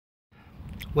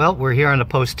Well, we're here on the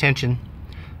post-tension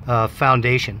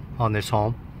foundation on this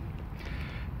home,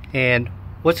 and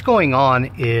what's going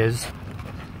on is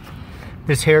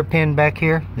this hairpin back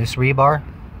here, this rebar,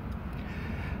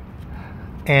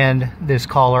 and this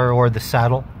collar or the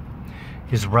saddle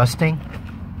is rusting.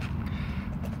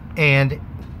 And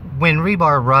when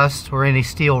rebar rusts or any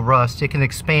steel rusts, it can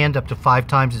expand up to 5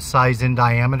 times its size in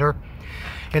diameter,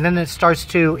 and then it starts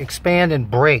to expand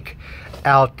and break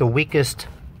out the weakest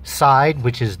side,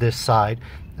 which is this side.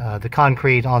 The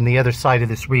concrete on the other side of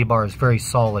this rebar is very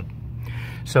solid,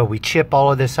 so we chip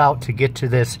all of this out to get to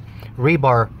this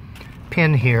rebar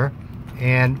pin here,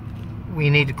 and we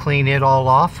need to clean it all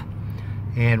off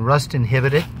and rust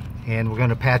inhibit it, and we're going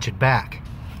to patch it back.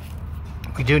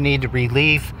 We do need to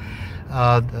relieve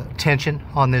the tension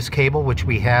on this cable, which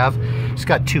we have. It's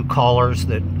got 2 collars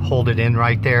that hold it in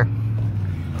right there.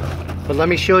 But let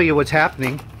me show you what's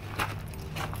happening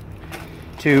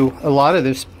to a lot of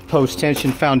this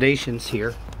post-tension foundations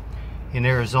here in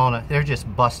Arizona. They're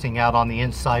just busting out on the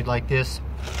inside like this.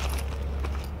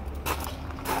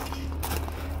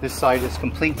 This side is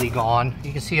completely gone.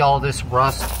 You can see all this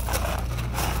rust,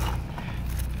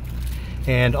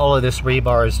 and all of this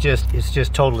rebar is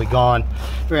just totally gone.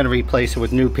 We're going to replace it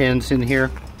with new pins in here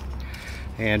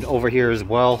and over here as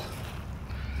well.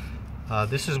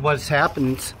 This is what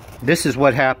happens. This is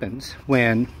what happens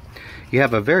when you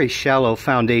have a very shallow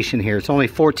foundation here. It's only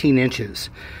 14 inches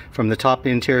from the top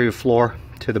interior floor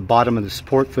to the bottom of the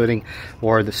support footing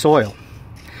or the soil,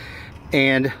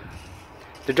 and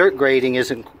the dirt grading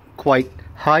isn't quite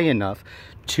high enough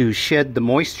to shed the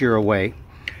moisture away.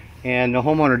 And the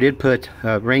homeowner did put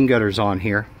rain gutters on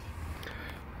here,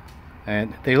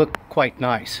 and they look quite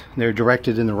nice. They're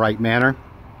directed in the right manner.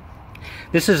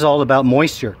 This is all about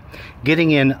moisture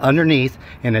getting in underneath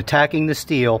and attacking the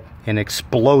steel and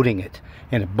exploding it,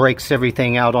 and it breaks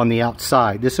everything out on the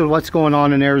outside. This is what's going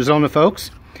on in Arizona,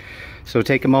 folks. So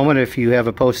take a moment, if you have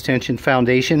a post-tension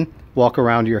foundation, walk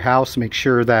around your house, make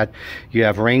sure that you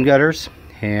have rain gutters,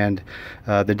 and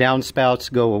the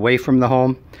downspouts go away from the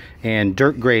home, and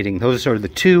dirt grading. Those are the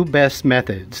 2 best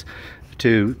methods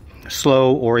to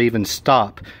slow or even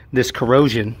stop this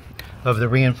corrosion of the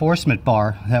reinforcement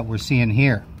bar that we're seeing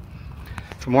here.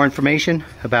 For more information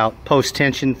about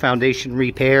post-tension foundation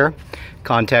repair,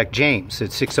 contact James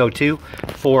at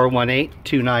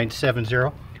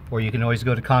 602-418-2970, or you can always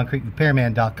go to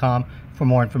concreterepairman.com for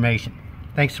more information.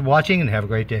 Thanks for watching, and have a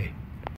great day.